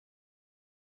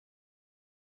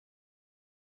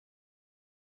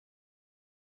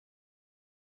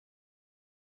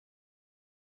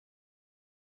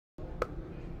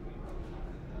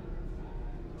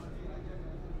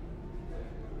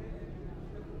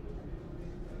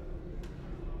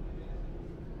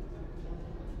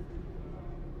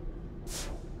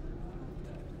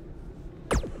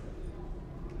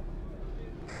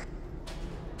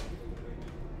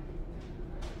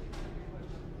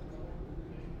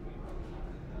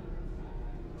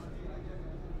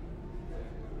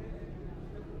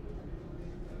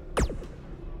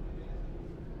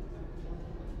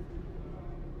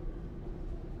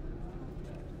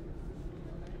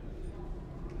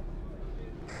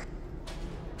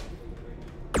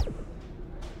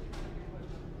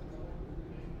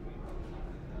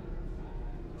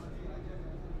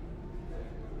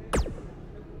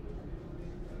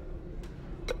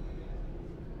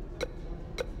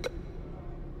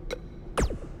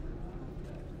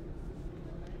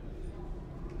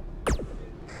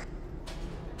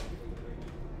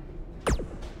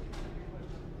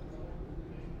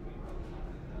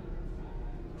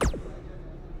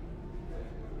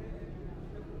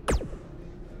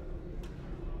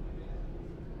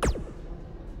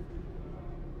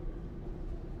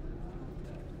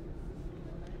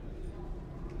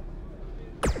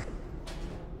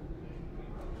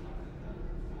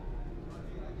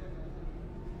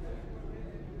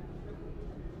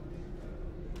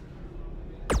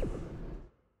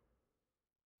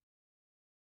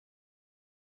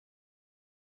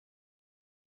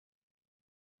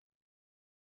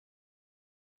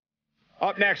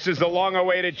Up next is the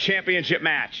long-awaited championship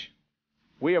match.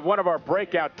 We have one of our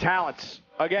breakout talents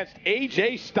against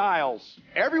AJ Styles.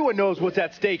 Everyone knows what's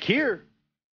at stake here.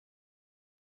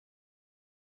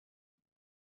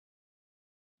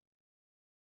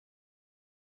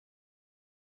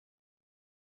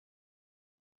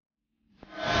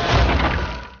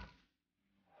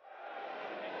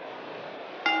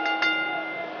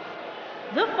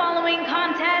 The following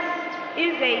contest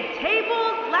is a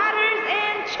tables, ladders,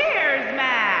 and chairs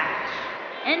match,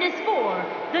 and is for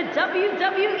the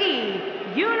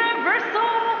WWE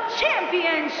Universal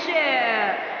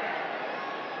Championship.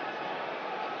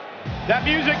 That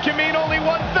music can mean only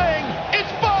one thing.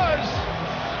 It's buzz!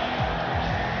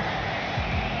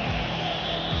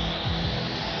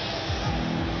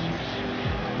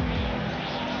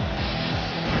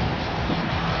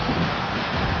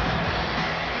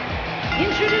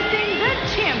 Introducing the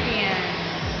champion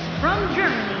from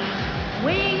Germany,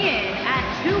 weighing in at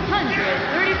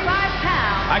 235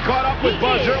 pounds. I caught up with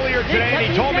Buzz earlier today, and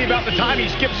he told me about the time he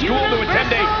skipped school to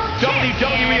attend a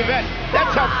WWE event.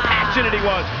 That's how passionate he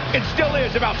was, and still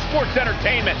is, about sports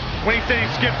entertainment. When he said he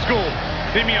skipped school,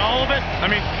 did he mean all of it? I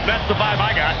mean, that's the vibe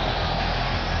I got.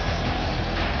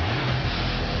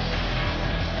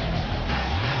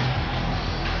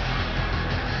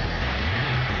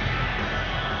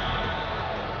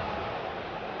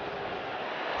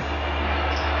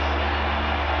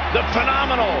 The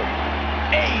phenomenal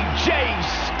AJ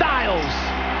Styles.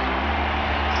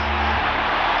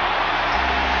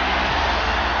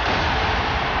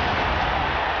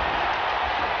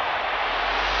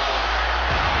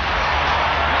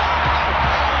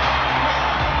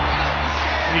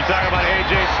 When you talk about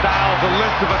AJ Styles, the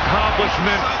list of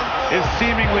accomplishments is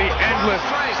seemingly endless.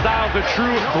 Styles, a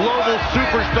true global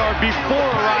superstar before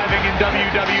arriving in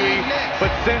WWE,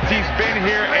 but since he's been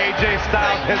here, AJ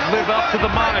Styles has lived up to the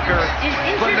moniker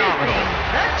phenomenal.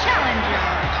 The challenger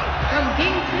from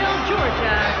Gainesville,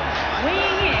 Georgia,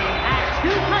 weighing in at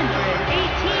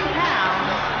 218 pounds,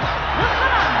 the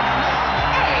phenomenal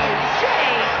AJ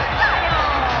Styles.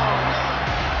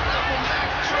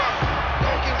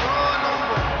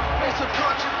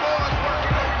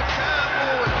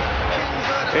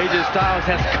 AJ Styles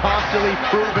has constantly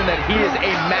proven that he is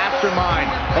a mastermind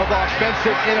of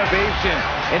offensive innovation,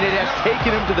 and it has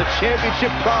taken him to the championship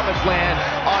promised land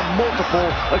on multiple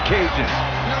occasions.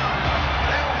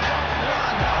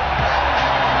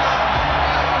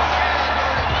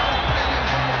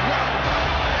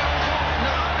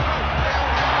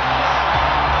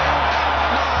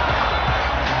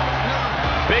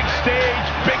 Big stage,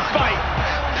 big fight.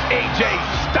 AJ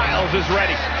Styles is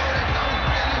ready.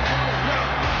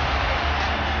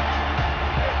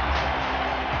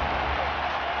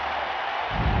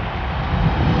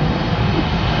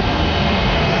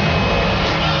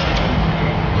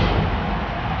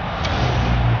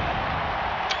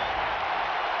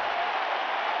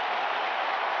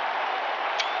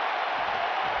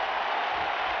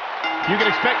 You can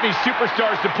expect these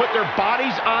superstars to put their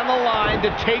bodies on the line to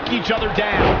take each other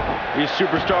down. These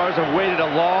superstars have waited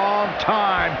a long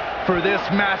time for this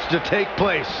match to take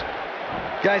place.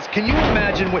 Guys, can you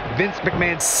imagine what Vince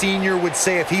McMahon Sr. would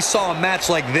say if he saw a match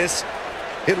like this?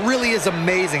 It really is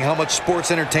amazing how much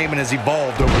sports entertainment has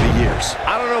evolved over the years.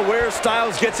 I don't know where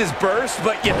Styles gets his burst,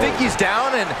 but you think he's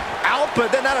down and out,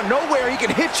 but then out of nowhere, he can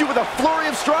hit you with a flurry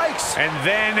of strikes. And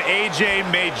then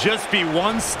AJ may just be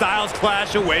one Styles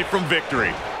clash away from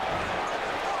victory.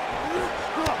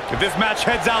 If this match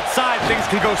heads outside, things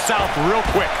can go south real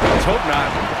quick. Let's hope not.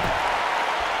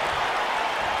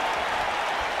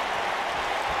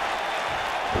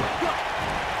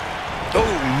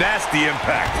 Oh, nasty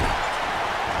impact.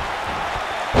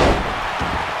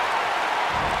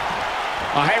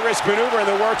 A high-risk maneuver in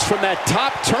the works from that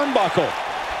top turnbuckle.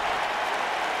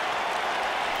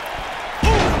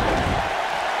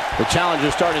 The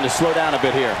challenger's starting to slow down a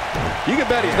bit here. You can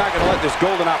bet he's not going to let this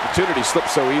golden opportunity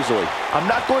slip so easily. I'm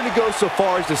not going to go so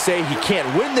far as to say he can't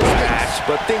win this match,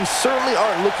 but things certainly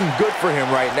aren't looking good for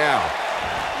him right now.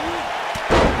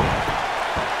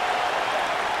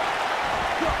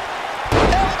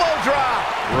 Elbow drop!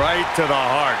 Right to the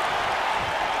heart.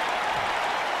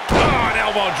 Oh, an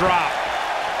elbow drop.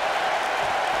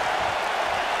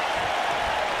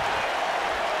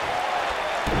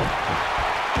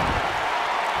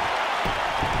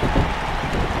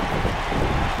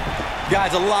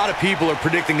 Guys, a lot of people are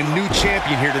predicting a new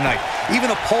champion here tonight.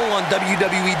 Even a poll on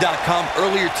WWE.com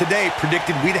earlier today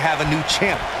predicted we'd have a new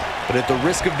champ. But at the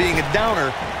risk of being a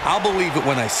downer, I'll believe it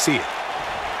when I see it.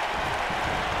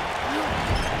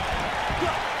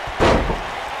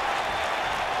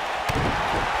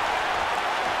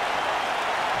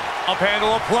 A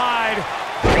handle applied.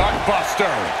 Gutbuster.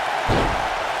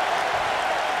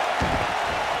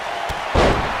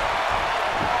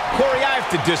 Corey, I have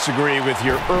to disagree with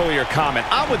your earlier comment.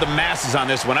 I'm with the masses on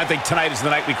this one. I think tonight is the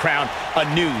night we crown a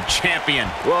new champion.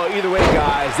 Well, either way,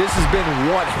 guys, this has been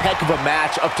one heck of a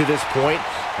match up to this point,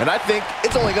 and I think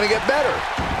it's only going to get better.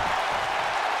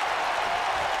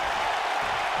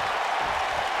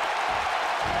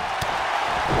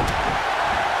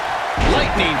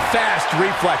 Lightning fast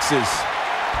reflexes.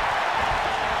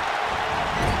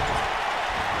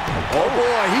 Oh,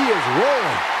 boy, he is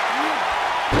rolling.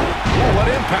 Oh, what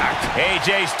impact.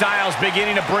 AJ Styles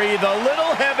beginning to breathe a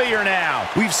little heavier now.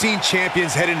 We've seen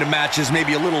champions head into matches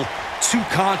maybe a little too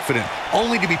confident,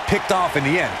 only to be picked off in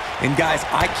the end. And guys,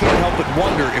 I can't help but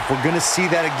wonder if we're going to see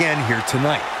that again here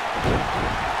tonight.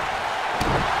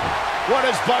 What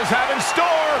does Buzz have in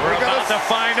store? We're about to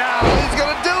find out. He's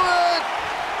going to do it.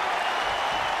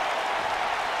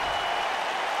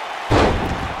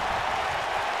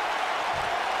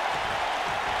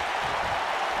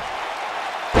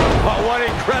 Oh, what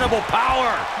incredible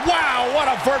power. Wow, what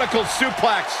a vertical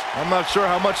suplex. I'm not sure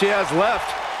how much he has left.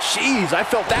 Jeez, I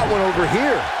felt that one over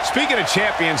here. Speaking of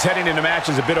champions heading into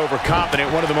matches a bit overconfident,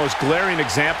 one of the most glaring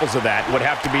examples of that would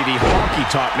have to be the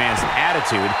honky-tonk man's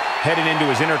attitude heading into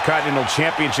his Intercontinental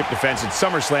Championship defense at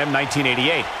SummerSlam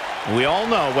 1988. We all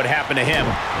know what happened to him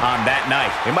on that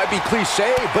night. It might be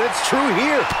cliche, but it's true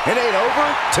here. It ain't over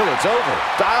till it's over.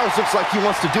 Styles looks like he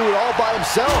wants to do it all by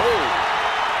himself.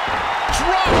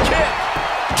 Drop kick!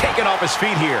 Taken off his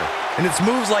feet here. And it's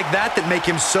moves like that that make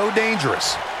him so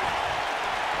dangerous.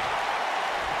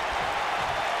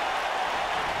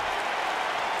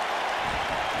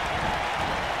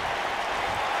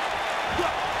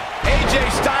 AJ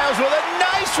Styles with a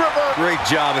nice reverse. Great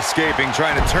job escaping,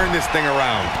 trying to turn this thing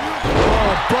around.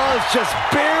 Oh, Buzz just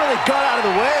barely got out of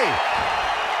the way.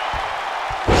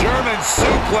 German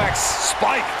suplex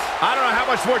spiked. I don't know how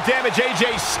much more damage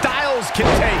AJ Styles can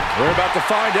take. We're about to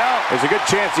find out. There's a good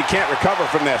chance he can't recover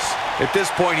from this. At this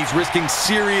point, he's risking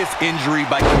serious injury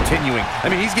by continuing. I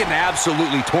mean, he's getting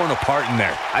absolutely torn apart in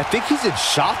there. I think he's in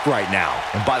shock right now.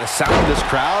 And by the sound of this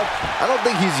crowd, I don't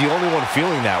think he's the only one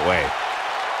feeling that way.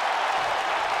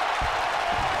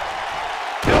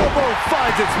 Elbow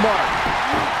finds its mark.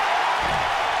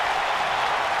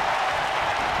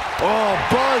 Oh,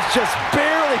 Buzz just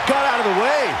barely got out of the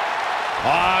way.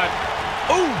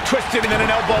 Ooh, twisted and then an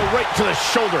elbow right to the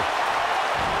shoulder.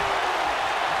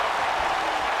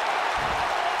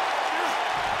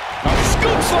 A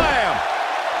scoop slam.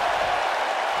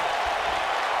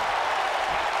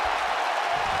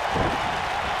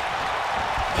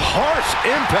 Harsh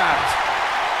impact.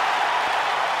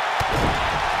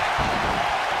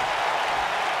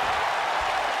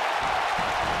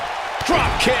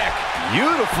 Drop kick.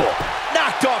 Beautiful.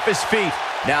 Knocked off his feet.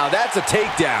 Now that's a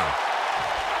takedown.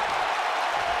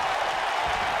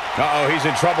 Uh-oh, he's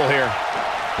in trouble here.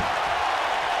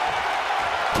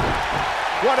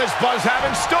 What does Buzz have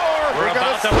in store? We're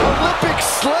about to... Olympic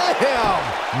slam.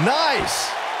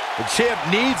 Nice. The champ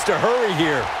needs to hurry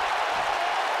here.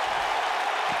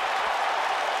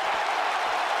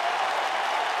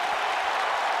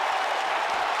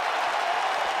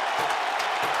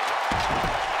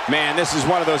 Man, this is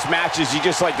one of those matches you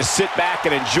just like to sit back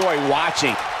and enjoy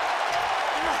watching.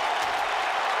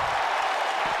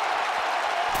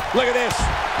 Look at this.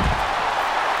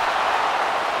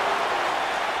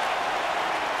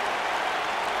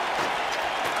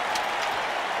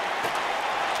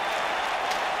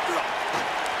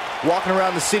 Walking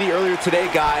around the city earlier today,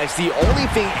 guys, the only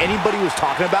thing anybody was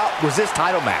talking about was this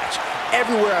title match.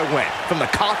 Everywhere I went, from the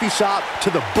coffee shop to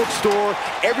the bookstore,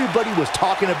 everybody was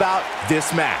talking about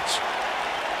this match.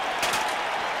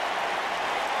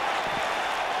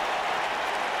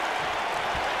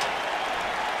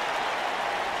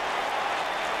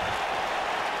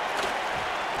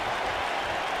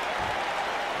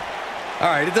 All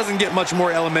right, it doesn't get much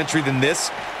more elementary than this.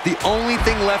 The only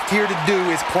thing left here to do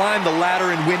is climb the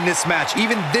ladder and win this match.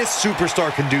 Even this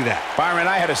superstar can do that. Byron,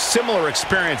 I had a similar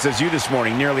experience as you this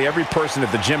morning. Nearly every person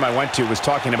at the gym I went to was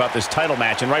talking about this title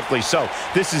match, and rightfully so.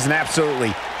 This is an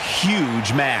absolutely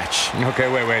huge match. Okay,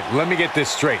 wait. Let me get this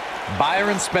straight.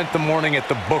 Byron spent the morning at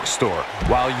the bookstore,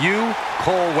 while you,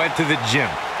 Cole, went to the gym.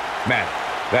 Man,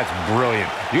 that's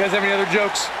brilliant. You guys have any other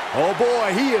jokes? Oh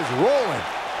boy, he is rolling.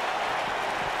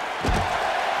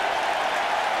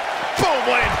 Boom,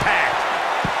 what impact.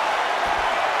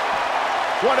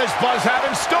 What does Buzz have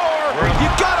in store? You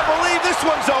gotta believe this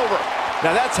one's over.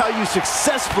 Now that's how you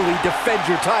successfully defend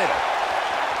your title.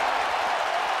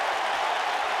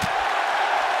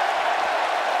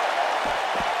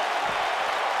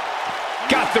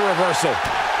 Got with the reversal.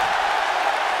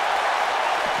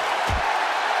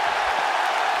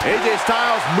 AJ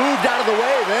Styles moved out of the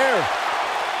way there.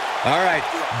 All right,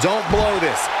 don't blow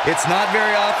this. It's not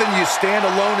very often you stand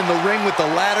alone in the ring with the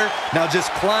ladder. Now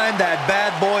just climb that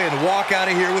bad boy and walk out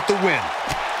of here with the win.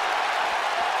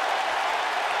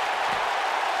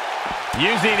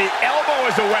 Using the elbow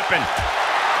as a weapon.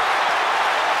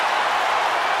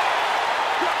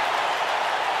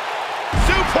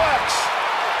 Suplex.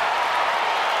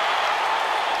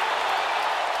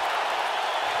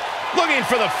 Looking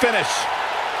for the finish.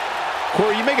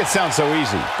 Corey, you make it sound so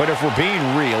easy, but if we're being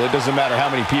real, it doesn't matter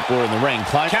how many people are in the ring.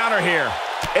 Counter here.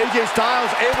 AJ Styles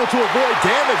able to avoid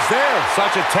damage there.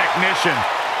 Such a technician.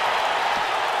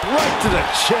 Right to the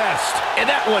chest. And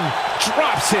that one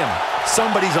drops him.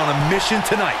 Somebody's on a mission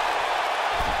tonight.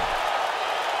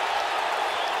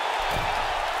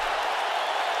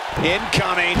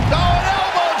 Incoming. Oh, an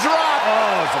elbow drop.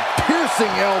 Oh, it's a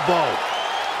piercing elbow.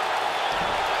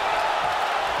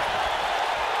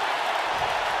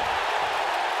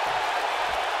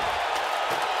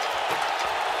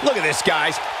 Look at this,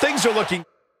 guys. Things are looking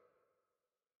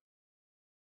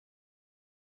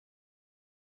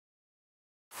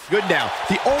good now.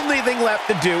 The only thing left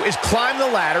to do is climb the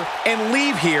ladder and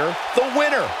leave here the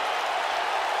winner.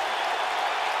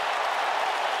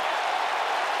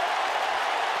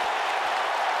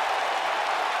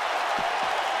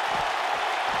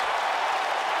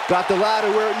 Got the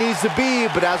ladder where it needs to be,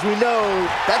 but as we know,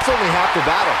 that's only half the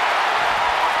battle.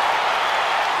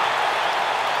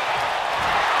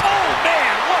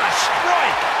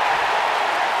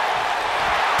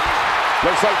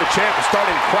 Looks like the champ is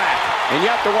starting to crack, and you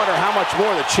have to wonder how much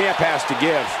more the champ has to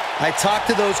give. I talked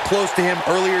to those close to him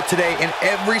earlier today, and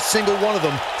every single one of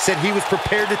them said he was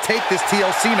prepared to take this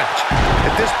TLC match.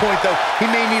 At this point, though, he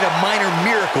may need a minor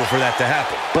miracle for that to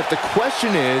happen. But the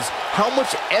question is, how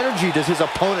much energy does his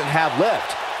opponent have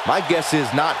left? My guess is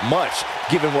not much,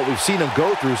 given what we've seen him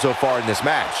go through so far in this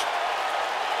match.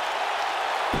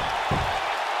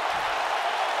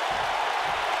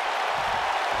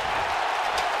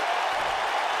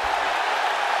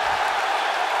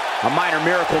 A minor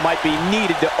miracle might be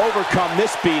needed to overcome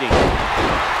this beating.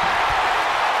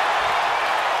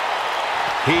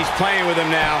 He's playing with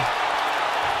him now.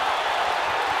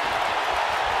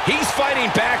 He's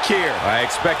fighting back here. I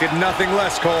expected nothing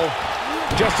less, Cole.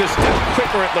 Just a step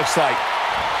quicker, it looks like.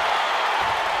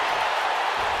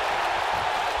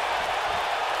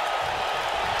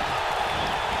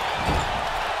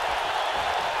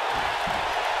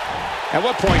 At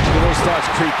what point do those thoughts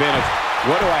creep in of,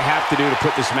 what do I have to do to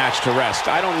put this match to rest?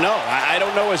 I don't know. I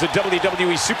don't know as a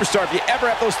WWE superstar if you ever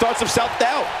have those thoughts of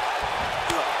self-doubt.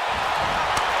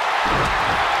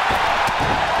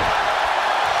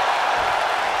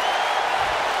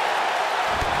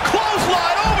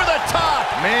 Clothesline over the top!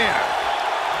 Man.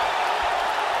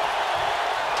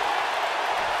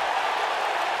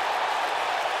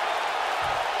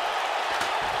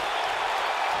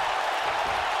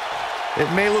 It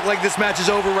may look like this match is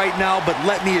over right now, but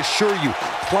let me assure you,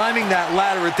 climbing that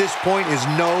ladder at this point is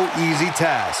no easy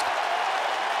task.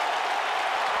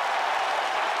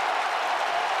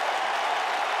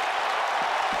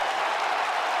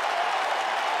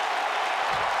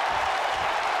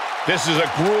 This is a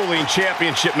grueling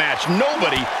championship match.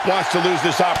 Nobody wants to lose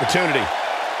this opportunity.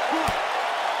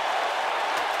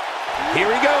 Here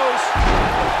he goes.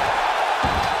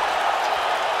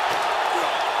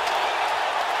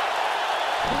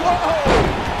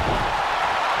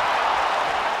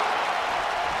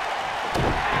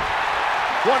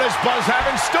 What does Buzz have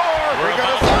in store? We're going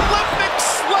to Olympic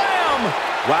Slam.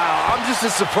 Wow, I'm just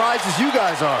as surprised as you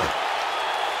guys are.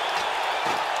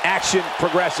 Action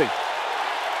progressing.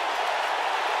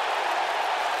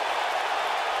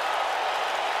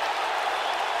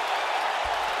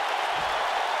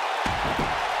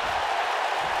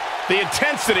 The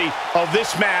intensity of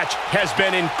this match has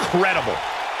been incredible.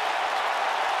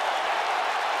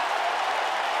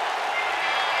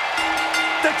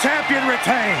 The champion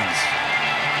retains.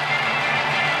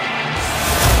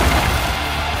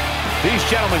 These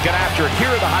gentlemen get after it. Here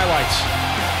are the highlights.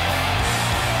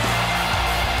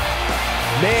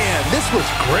 Man, this was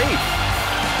great.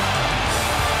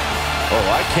 Oh,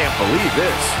 I can't believe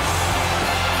this.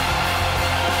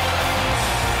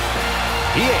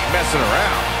 He ain't messing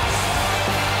around.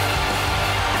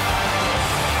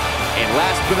 And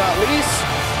last but not least,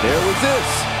 there was this.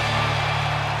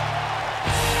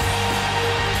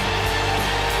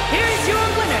 Here's your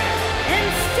winner, and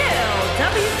still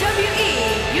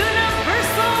WWE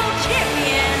Universal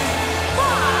Champion,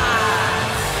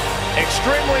 Backlash.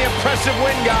 Extremely impressive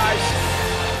win, guys.